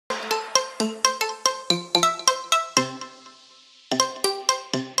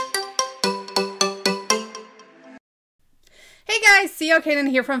guys, C.O. Kanan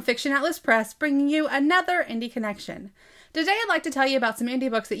here from Fiction Atlas Press, bringing you another Indie Connection. Today I'd like to tell you about some indie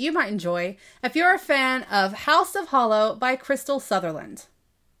books that you might enjoy if you're a fan of House of Hollow by Crystal Sutherland.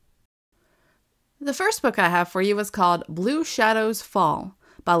 The first book I have for you is called Blue Shadows Fall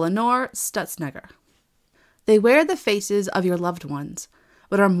by Lenore Stutznegger. They wear the faces of your loved ones,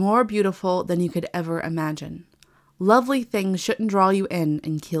 but are more beautiful than you could ever imagine. Lovely things shouldn't draw you in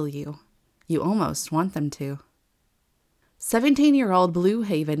and kill you. You almost want them to. 17-year-old Blue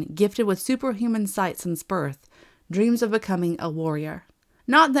Haven, gifted with superhuman sight since birth, dreams of becoming a warrior.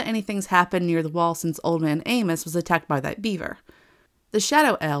 Not that anything's happened near the wall since Old Man Amos was attacked by that beaver. The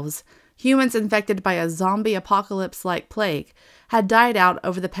Shadow Elves, humans infected by a zombie apocalypse-like plague, had died out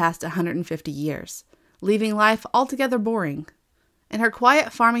over the past 150 years, leaving life altogether boring. In her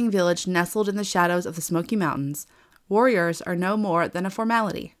quiet farming village nestled in the shadows of the Smoky Mountains, warriors are no more than a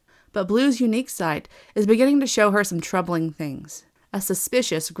formality. But Blue's unique sight is beginning to show her some troubling things. A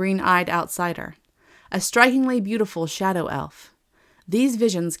suspicious green-eyed outsider. A strikingly beautiful shadow elf. These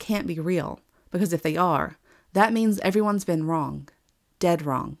visions can't be real, because if they are, that means everyone's been wrong. Dead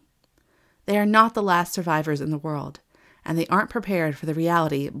wrong. They are not the last survivors in the world, and they aren't prepared for the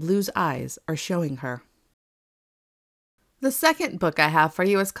reality Blue's eyes are showing her. The second book I have for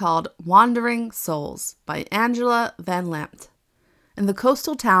you is called Wandering Souls by Angela Van Lampt. In the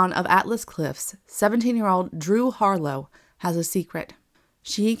coastal town of Atlas Cliffs, 17-year-old Drew Harlow has a secret.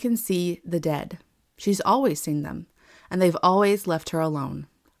 She can see the dead. She's always seen them, and they've always left her alone.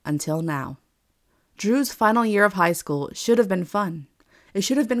 Until now. Drew's final year of high school should have been fun. It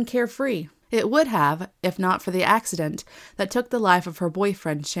should have been carefree. It would have, if not for the accident that took the life of her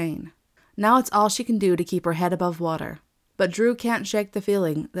boyfriend, Shane. Now it's all she can do to keep her head above water. But Drew can't shake the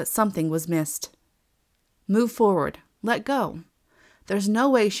feeling that something was missed. Move forward. Let go. There's no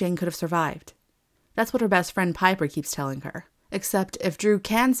way Shane could have survived. That's what her best friend Piper keeps telling her. Except if Drew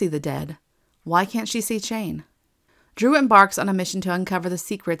can see the dead, why can't she see Shane? Drew embarks on a mission to uncover the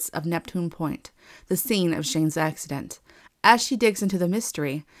secrets of Neptune Point, the scene of Shane's accident. As she digs into the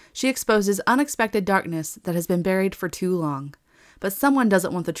mystery, she exposes unexpected darkness that has been buried for too long. But someone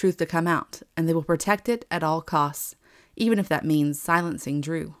doesn't want the truth to come out, and they will protect it at all costs, even if that means silencing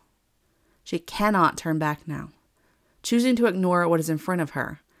Drew. She cannot turn back now. Choosing to ignore what is in front of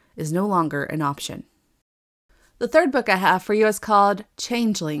her is no longer an option. The third book I have for you is called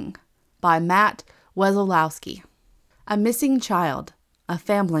Changeling by Matt Wesolowski. A missing child, a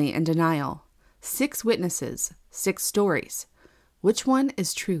family in denial, 6 witnesses, 6 stories. Which one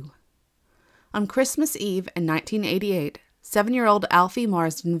is true? On Christmas Eve in 1988, 7-year-old Alfie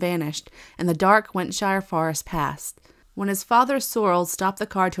Marsden vanished in the dark Wentshire Forest past when his father Sorrel stopped the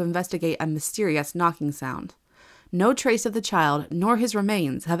car to investigate a mysterious knocking sound. No trace of the child nor his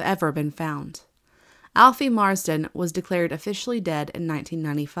remains have ever been found. Alfie Marsden was declared officially dead in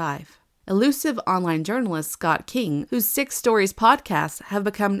 1995. Elusive online journalist Scott King, whose 6 Stories podcasts have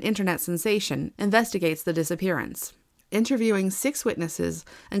become an internet sensation, investigates the disappearance, interviewing 6 witnesses,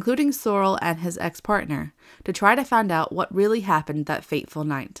 including Sorrel and his ex-partner, to try to find out what really happened that fateful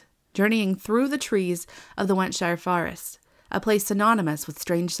night. Journeying through the trees of the Wentshire Forest, a place synonymous with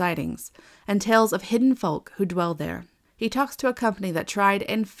strange sightings, and tales of hidden folk who dwell there. He talks to a company that tried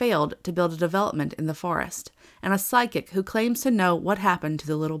and failed to build a development in the forest, and a psychic who claims to know what happened to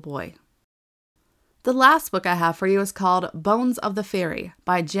the little boy. The last book I have for you is called Bones of the Fairy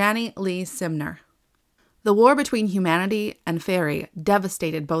by Janie Lee Simner. The war between humanity and fairy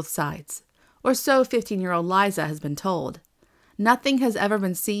devastated both sides, or so 15-year-old Liza has been told. Nothing has ever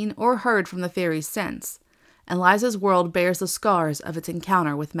been seen or heard from the fairies since, and Liza's world bears the scars of its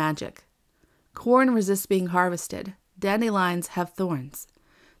encounter with magic. Corn resists being harvested, dandelions have thorns.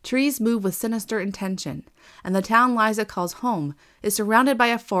 Trees move with sinister intention, and the town Liza calls home is surrounded by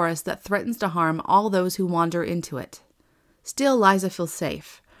a forest that threatens to harm all those who wander into it. Still, Liza feels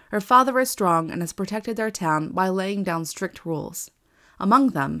safe. Her father is strong and has protected their town by laying down strict rules. Among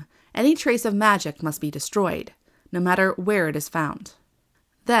them, any trace of magic must be destroyed, no matter where it is found.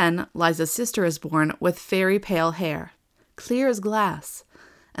 Then, Liza's sister is born with fairy pale hair, clear as glass,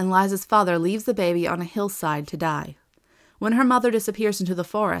 and Liza's father leaves the baby on a hillside to die. When her mother disappears into the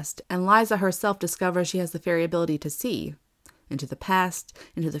forest, and Liza herself discovers she has the fairy ability to see, into the past,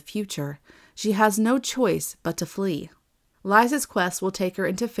 into the future, she has no choice but to flee. Liza's quest will take her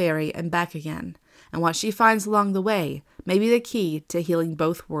into fairy and back again, and what she finds along the way may be the key to healing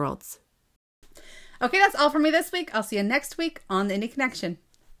both worlds. Okay, that's all for me this week. I'll see you next week on the Indie Connection.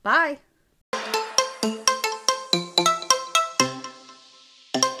 Bye!